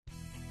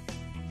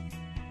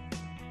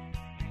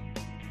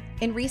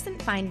In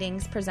recent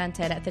findings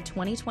presented at the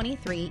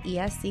 2023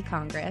 ESC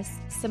Congress,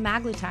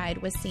 semaglutide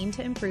was seen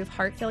to improve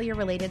heart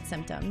failure-related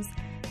symptoms,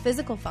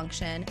 physical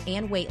function,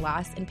 and weight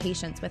loss in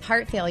patients with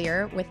heart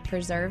failure with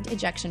preserved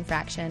ejection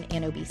fraction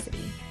and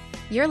obesity.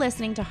 You're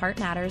listening to Heart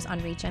Matters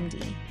on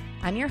ReachMD.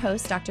 I'm your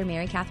host, Dr.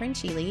 Mary Katherine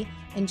Cheeley,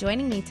 and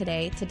joining me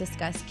today to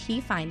discuss key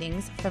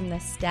findings from the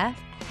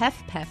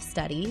STEP-HFpEF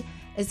study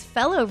is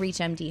fellow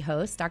ReachMD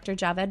host, Dr.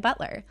 Javed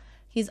Butler.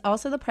 He's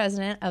also the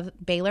president of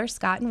Baylor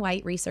Scott and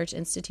White Research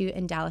Institute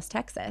in Dallas,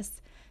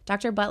 Texas.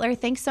 Dr. Butler,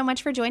 thanks so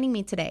much for joining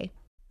me today.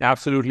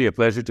 Absolutely a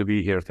pleasure to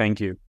be here. Thank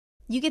you.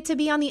 You get to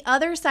be on the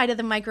other side of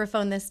the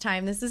microphone this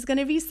time. This is going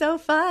to be so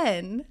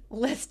fun.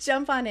 Let's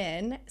jump on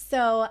in.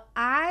 So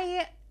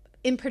I,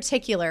 in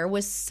particular,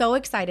 was so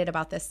excited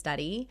about this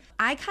study.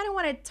 I kind of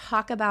want to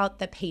talk about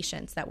the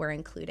patients that were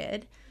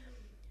included.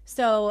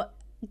 So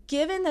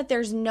given that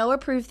there's no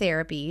approved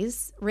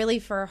therapies, really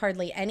for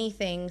hardly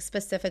anything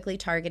specifically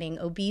targeting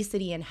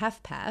obesity and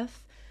HFpEF,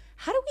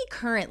 how do we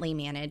currently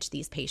manage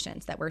these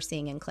patients that we're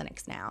seeing in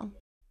clinics now?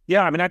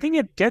 Yeah, I think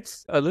it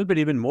gets a little bit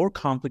even more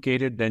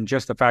complicated than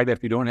just the fact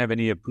that we don't have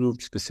any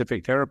approved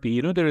specific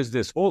therapy. There is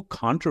this whole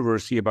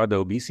controversy about the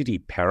obesity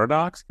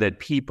paradox, that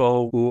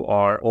people who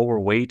are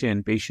overweight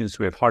and patients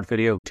with heart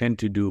failure tend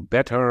to do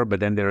better, but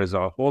then there is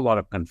a whole lot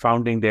of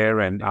confounding there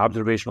and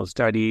observational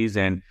studies,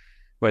 and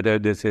whether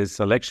this is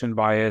selection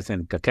bias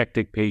and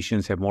cachectic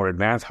patients have more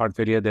advanced heart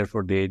failure,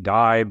 therefore they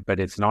die, but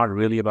it's not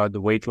really about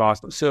the weight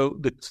loss. So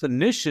the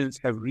clinicians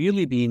have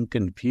really been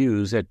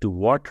confused as to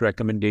what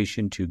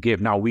recommendation to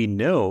give. Now, we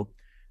know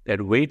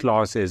that weight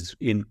loss is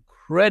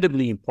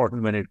incredibly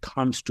important when it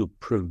comes to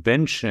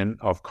prevention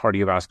of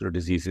cardiovascular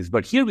diseases.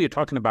 But here we are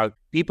talking about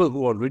people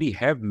who already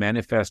have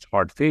manifest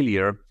heart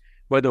failure,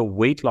 whether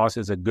weight loss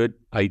is a good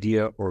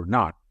idea or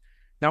not.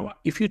 Now,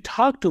 if you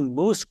talk to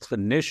most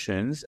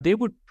clinicians, they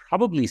would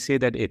probably say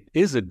that it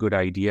is a good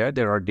idea.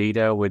 There are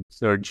data with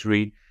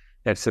surgery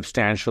that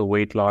substantial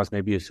weight loss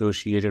may be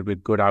associated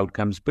with good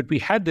outcomes, but we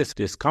had this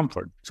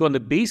discomfort. So on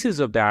the basis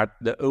of that,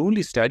 the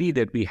only study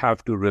that we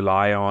have to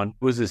rely on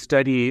was a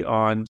study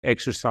on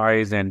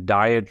exercise and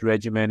diet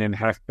regimen in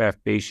HFpEF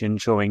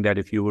patients, showing that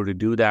if you were to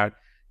do that,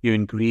 you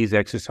increase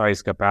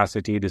exercise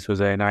capacity. This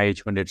was an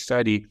NIH-funded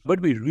study, but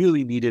we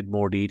really needed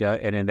more data.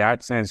 And in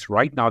that sense,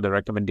 right now, the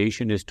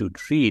recommendation is to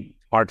treat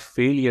heart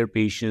failure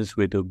patients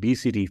with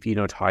obesity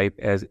phenotype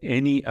as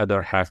any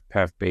other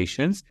HFpEF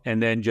patients,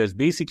 and then just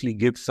basically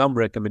give some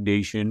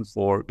recommendation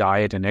for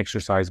diet and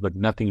exercise, but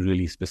nothing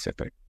really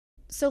specific.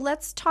 So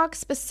let's talk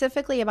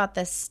specifically about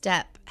the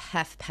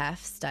STEP-HFpEF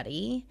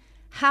study.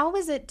 How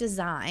was it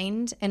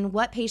designed and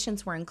what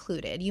patients were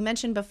included? You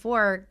mentioned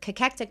before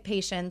cachectic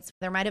patients,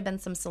 there might have been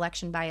some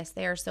selection bias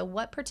there. So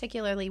what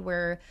particularly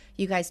were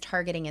you guys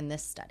targeting in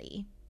this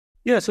study?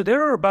 Yeah, so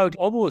there are about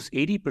almost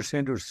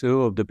 80% or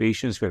so of the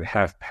patients with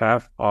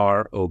HFpEF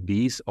are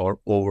obese or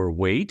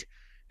overweight.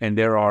 And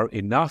there are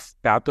enough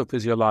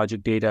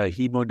pathophysiologic data,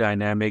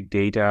 hemodynamic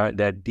data,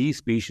 that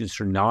these patients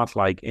are not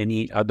like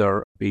any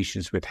other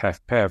patients with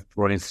HFpEF.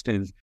 For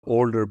instance,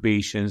 older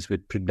patients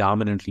with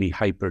predominantly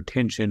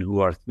hypertension who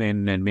are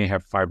thin and may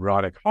have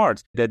fibrotic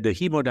hearts, that the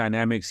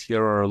hemodynamics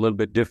here are a little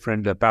bit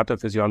different. The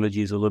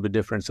pathophysiology is a little bit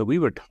different. So we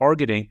were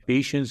targeting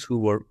patients who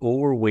were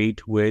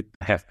overweight with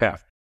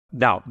HFpEF.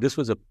 Now, this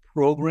was a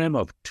program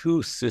of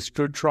two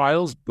sister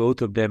trials.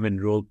 Both of them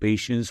enrolled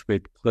patients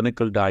with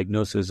clinical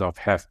diagnosis of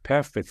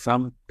HFpEF with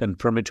some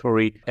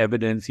confirmatory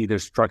evidence, either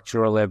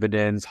structural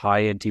evidence,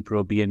 high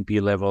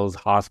NT-proBNP levels,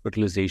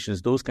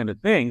 hospitalizations, those kind of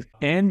things,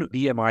 and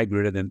BMI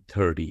greater than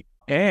 30.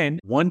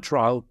 And one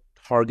trial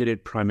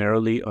targeted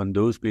primarily on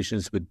those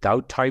patients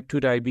without type 2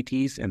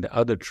 diabetes, and the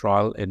other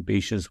trial in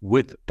patients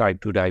with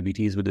type 2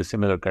 diabetes with a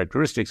similar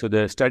characteristic. So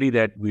the study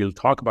that we'll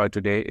talk about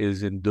today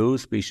is in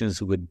those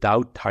patients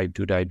without type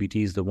 2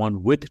 diabetes. The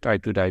one with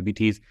type 2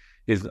 diabetes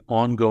is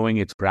ongoing.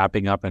 It's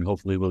wrapping up, and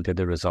hopefully we'll get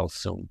the results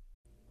soon.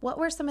 What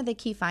were some of the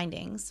key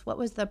findings? What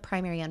was the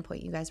primary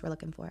endpoint you guys were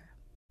looking for?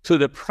 So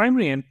the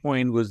primary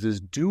endpoint was this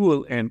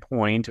dual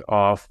endpoint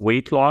of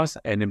weight loss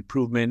and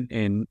improvement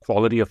in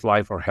quality of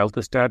life or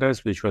health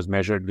status, which was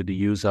measured with the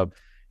use of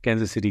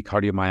Kansas City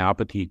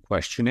Cardiomyopathy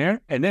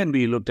Questionnaire. And then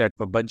we looked at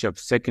a bunch of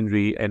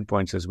secondary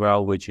endpoints as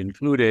well, which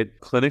included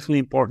clinically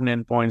important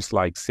endpoints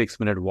like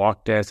 6-minute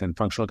walk test and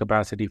functional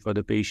capacity for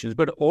the patients,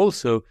 but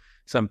also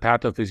some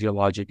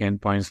pathophysiologic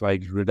endpoints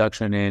like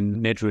reduction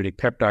in natriuretic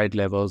peptide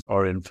levels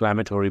or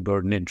inflammatory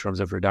burden in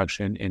terms of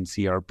reduction in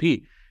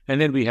CRP. And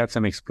then we had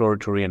some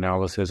exploratory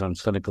analysis on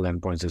clinical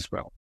endpoints as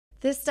well.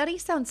 This study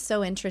sounds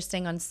so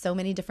interesting on so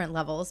many different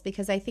levels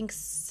because I think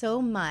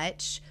so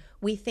much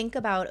we think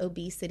about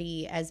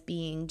obesity as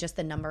being just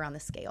the number on the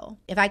scale.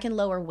 If I can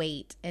lower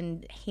weight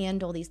and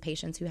handle these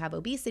patients who have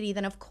obesity,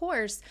 then of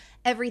course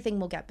everything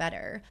will get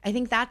better. I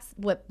think that's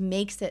what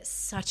makes it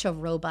such a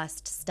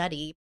robust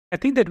study. I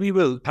think that we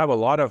will have a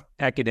lot of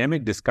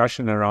academic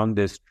discussion around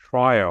this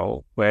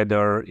trial,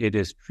 whether it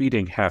is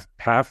treating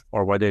HFpEF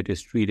or whether it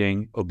is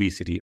treating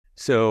obesity.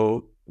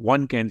 So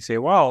one can say,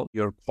 well,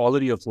 your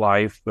quality of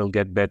life will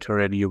get better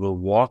and you will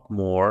walk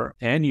more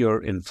and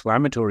your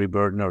inflammatory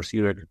burden or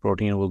C-reactive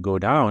protein will go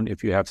down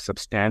if you have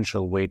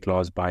substantial weight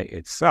loss by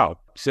itself.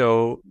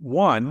 So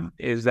one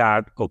is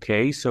that,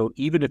 okay, so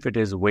even if it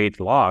is weight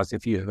loss,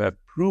 if you have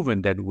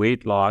proven that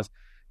weight loss,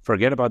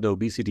 forget about the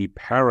obesity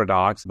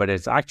paradox, but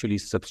it's actually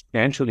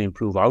substantially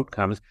improved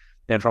outcomes,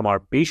 then from our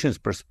patient's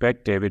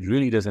perspective, it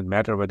really doesn't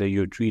matter whether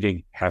you're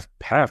treating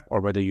HFpEF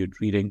or whether you're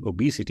treating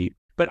obesity.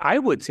 But I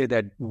would say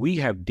that we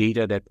have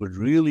data that would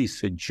really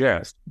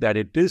suggest that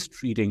it is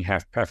treating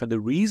HFpEF. And the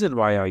reason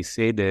why I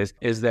say this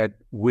is that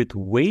with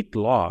weight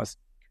loss,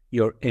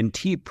 your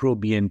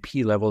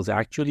NT-proBNP levels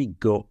actually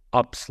go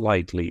up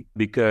slightly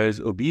because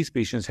obese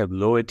patients have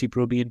low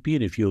NT-proBNP.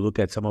 And if you look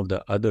at some of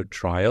the other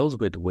trials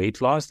with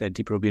weight loss, the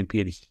NT-proBNP,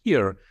 and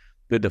here,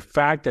 with the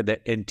fact that the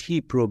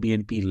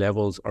NT-proBNP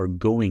levels are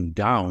going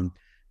down,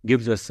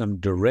 gives us some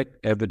direct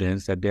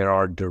evidence that there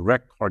are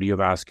direct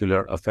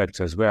cardiovascular effects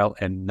as well,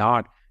 and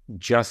not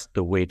just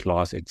the weight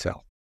loss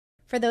itself.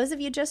 For those of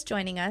you just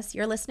joining us,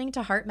 you're listening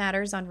to Heart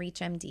Matters on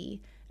ReachMD.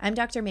 I'm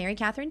Dr. Mary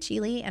Katherine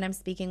Cheeley, and I'm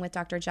speaking with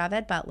Dr.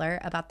 Javed Butler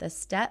about the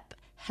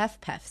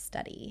STEP-HFpEF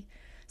study.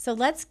 So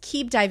let's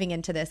keep diving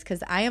into this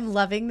because I am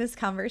loving this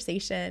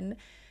conversation.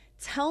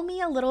 Tell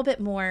me a little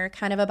bit more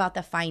kind of about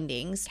the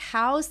findings.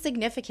 How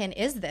significant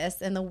is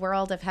this in the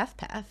world of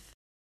HFpEF?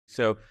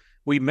 So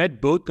we met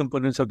both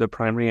components of the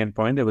primary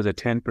endpoint. There was a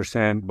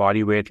 10%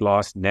 body weight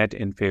loss net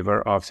in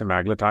favor of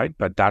semaglutide,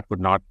 but that would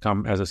not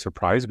come as a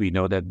surprise. We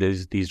know that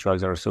these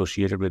drugs are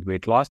associated with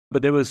weight loss,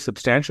 but there was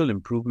substantial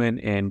improvement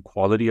in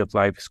quality of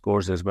life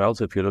scores as well.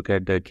 So if you look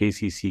at the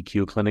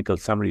KCCQ clinical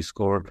summary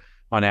score,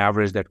 on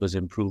average, that was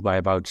improved by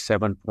about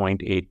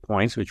 7.8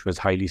 points, which was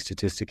highly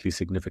statistically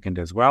significant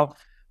as well,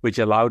 which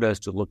allowed us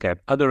to look at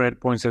other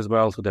endpoints as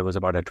well. So there was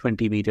about a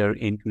 20-meter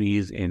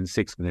increase in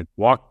 6-minute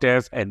walk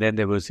test. And then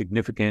there were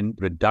significant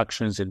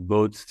reductions in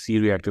both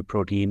C-reactive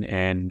protein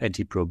and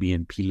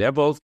NT-proBNP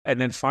levels. And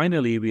then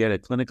finally, we had a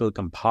clinical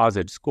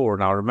composite score.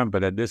 Now,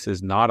 remember that this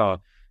is not a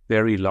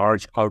very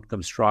large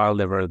outcomes trial.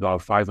 There were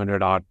about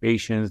 500-odd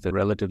patients, the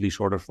relatively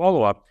shorter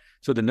follow-up.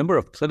 So the number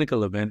of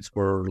clinical events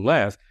were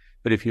less.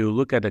 But if you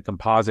look at the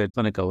composite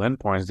clinical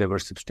endpoints, they were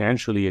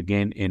substantially,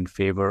 again, in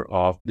favor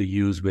of the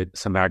use with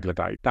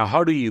semaglutide. Now,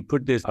 how do you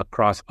put this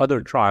across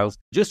other trials?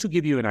 Just to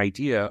give you an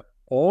idea,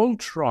 all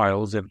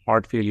trials in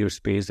heart failure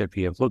space that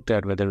we have looked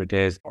at, whether it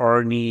is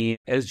ARNI,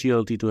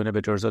 SGLT2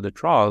 inhibitors, or the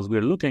trials, we're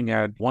looking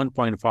at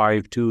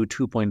 1.5 to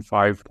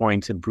 2.5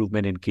 points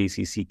improvement in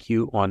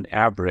KCCQ on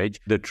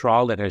average. The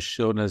trial that has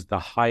shown us the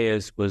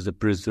highest was the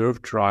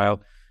PRESERVE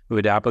trial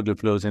with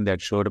apagliflozin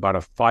that showed about a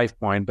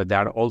 5-point, but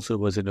that also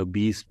was an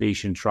obese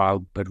patient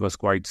trial, but was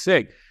quite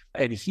sick.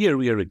 And here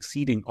we are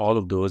exceeding all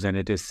of those, and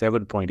it is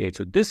 7.8.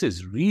 So this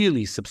is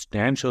really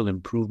substantial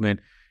improvement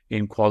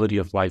in quality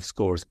of life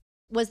scores.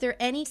 Was there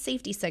any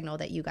safety signal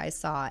that you guys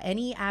saw,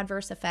 any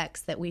adverse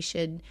effects that we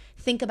should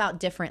think about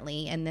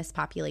differently in this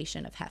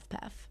population of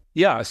HFpEF?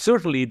 Yeah,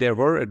 certainly there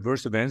were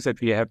adverse events that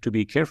we have to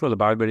be careful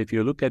about. But if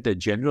you look at the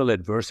general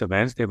adverse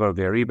events, they were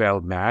very well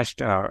matched.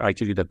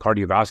 Actually, the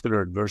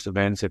cardiovascular adverse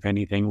events, if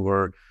anything,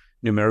 were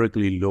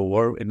numerically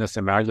lower in the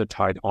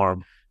semaglutide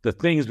arm. The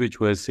things which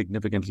was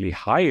significantly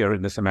higher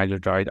in the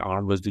semaglutide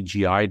arm was the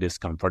GI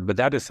discomfort. But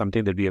that is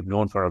something that we have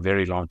known for a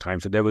very long time.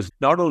 So there was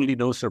not only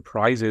no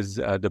surprises,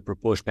 the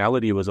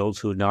proportionality was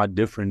also not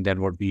different than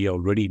what we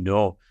already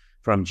know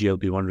from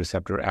GLP-1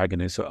 receptor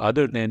agonists. So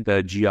other than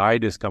the GI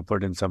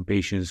discomfort in some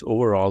patients,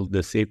 overall,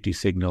 the safety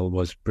signal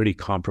was pretty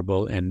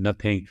comparable and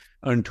nothing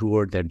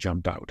untoward that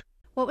jumped out.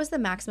 What was the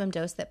maximum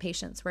dose that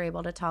patients were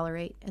able to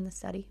tolerate in the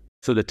study?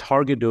 So the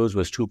target dose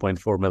was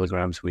 2.4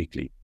 milligrams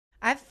weekly.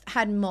 I've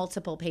had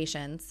multiple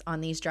patients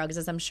on these drugs,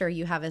 as I'm sure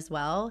you have as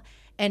well.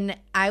 And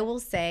I will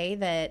say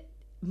that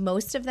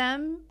most of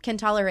them can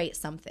tolerate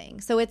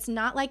something. So it's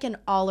not like an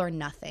all or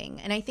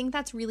nothing. And I think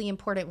that's really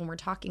important when we're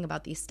talking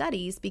about these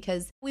studies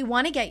because we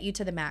want to get you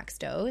to the max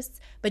dose,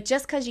 but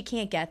just because you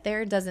can't get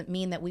there doesn't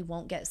mean that we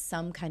won't get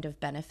some kind of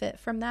benefit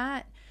from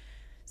that.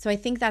 So I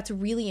think that's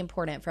really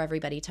important for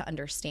everybody to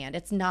understand.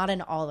 It's not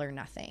an all or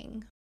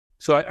nothing.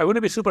 So I want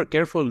to be super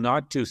careful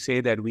not to say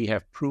that we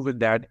have proven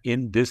that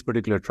in this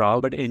particular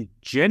trial, but in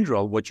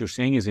general, what you're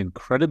saying is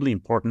incredibly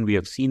important. We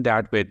have seen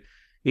that with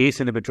ACE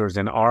inhibitors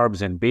and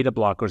ARBs and beta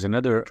blockers and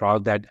other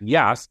trials that,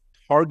 yes,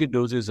 target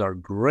doses are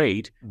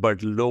great,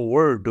 but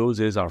lower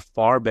doses are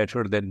far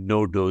better than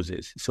no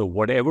doses. So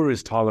whatever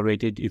is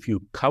tolerated, if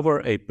you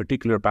cover a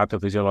particular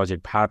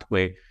pathophysiologic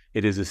pathway,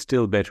 it is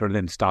still better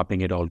than stopping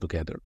it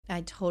altogether.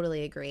 I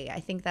totally agree. I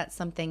think that's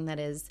something that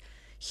is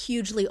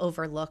hugely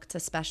overlooked,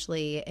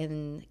 especially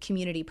in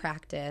community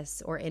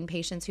practice or in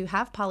patients who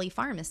have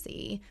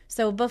polypharmacy.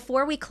 So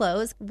before we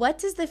close, what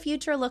does the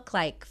future look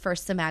like for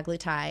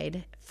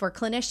semaglutide, for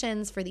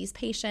clinicians, for these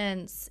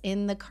patients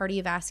in the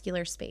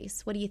cardiovascular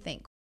space? What do you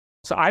think?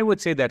 So I would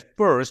say that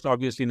first,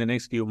 obviously in the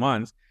next few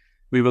months,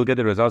 we will get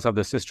the results of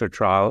the sister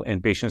trial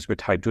in patients with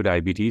type 2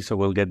 diabetes. So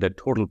we'll get the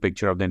total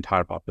picture of the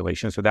entire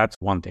population. So that's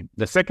one thing.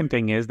 The second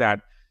thing is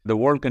that The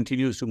world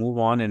continues to move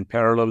on in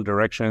parallel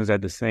directions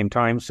at the same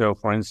time. So,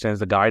 for instance,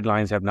 the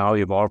guidelines have now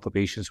evolved for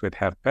patients with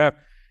HFpEF,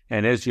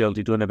 and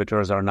SGLT2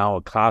 inhibitors are now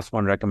a class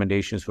 1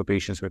 recommendations for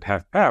patients with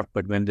HFpEF.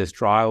 But when this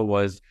trial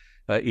was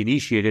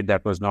initiated,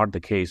 that was not the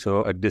case.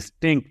 So a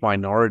distinct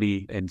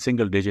minority in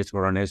single digits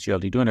were on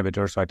SGLT2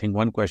 inhibitors. So I think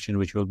one question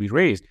which will be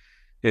raised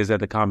is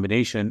that the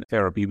combination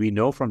therapy, we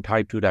know from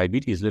type 2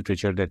 diabetes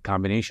literature that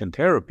combination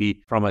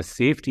therapy from a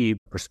safety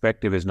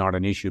perspective is not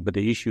an issue. But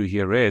the issue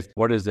here is,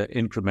 what is the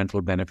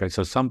incremental benefit?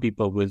 So some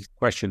people will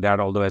question that,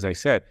 although, as I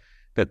said,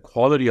 the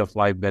quality of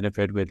life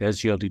benefit with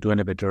SGLT2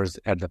 inhibitors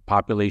at the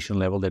population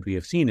level that we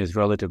have seen is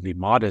relatively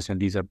modest,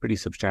 and these are pretty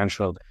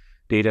substantial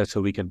data,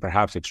 so we can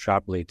perhaps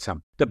extrapolate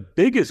some. The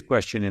biggest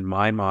question in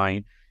my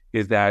mind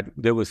is that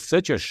there was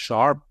such a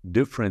sharp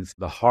difference,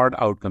 the hard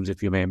outcomes,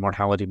 if you may,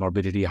 mortality,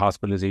 morbidity,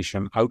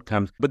 hospitalization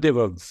outcomes, but there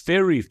were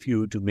very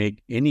few to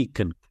make any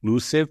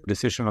conclusive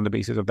decision on the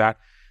basis of that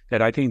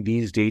I think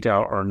these data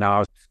are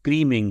now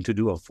screaming to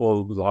do a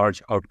full,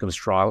 large outcomes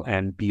trial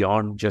and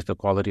beyond just the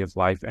quality of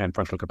life and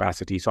functional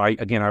capacity. So I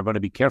want to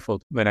be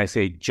careful when I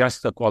say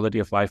just the quality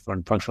of life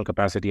and functional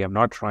capacity. I'm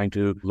not trying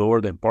to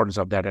lower the importance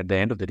of that. At the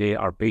end of the day,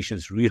 our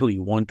patients really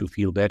want to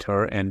feel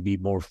better and be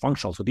more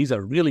functional. So these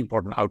are really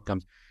important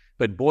outcomes.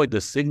 But boy,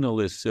 the signal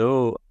is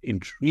so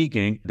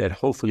intriguing that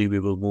hopefully we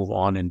will move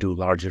on and do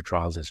larger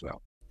trials as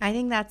well. I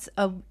think that's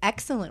an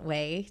excellent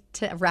way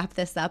to wrap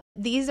this up.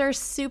 These are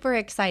super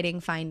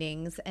exciting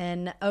findings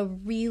and a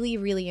really,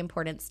 really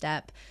important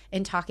step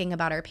in talking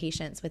about our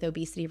patients with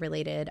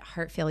obesity-related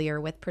heart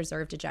failure with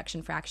preserved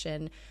ejection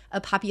fraction,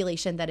 a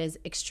population that is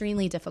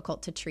extremely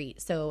difficult to treat.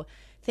 So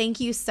thank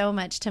you so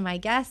much to my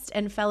guest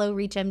and fellow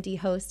ReachMD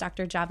host,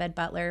 Dr. Javed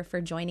Butler,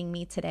 for joining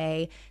me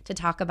today to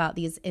talk about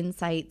these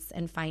insights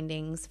and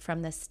findings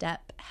from the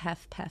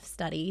STEP-HFpEF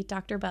study.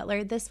 Dr.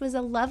 Butler, this was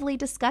a lovely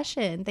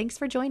discussion. Thanks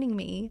for joining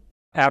me.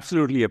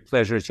 Absolutely a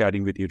pleasure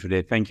chatting with you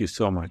today. Thank you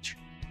so much.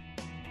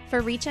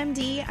 For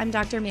ReachMD, I'm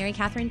Dr. Mary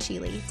Katherine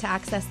Cheeley. To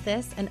access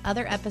this and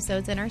other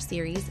episodes in our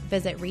series,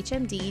 visit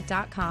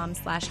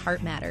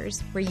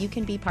reachmd.com/heartmatters, where you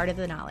can be part of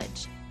the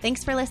knowledge.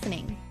 Thanks for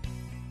listening.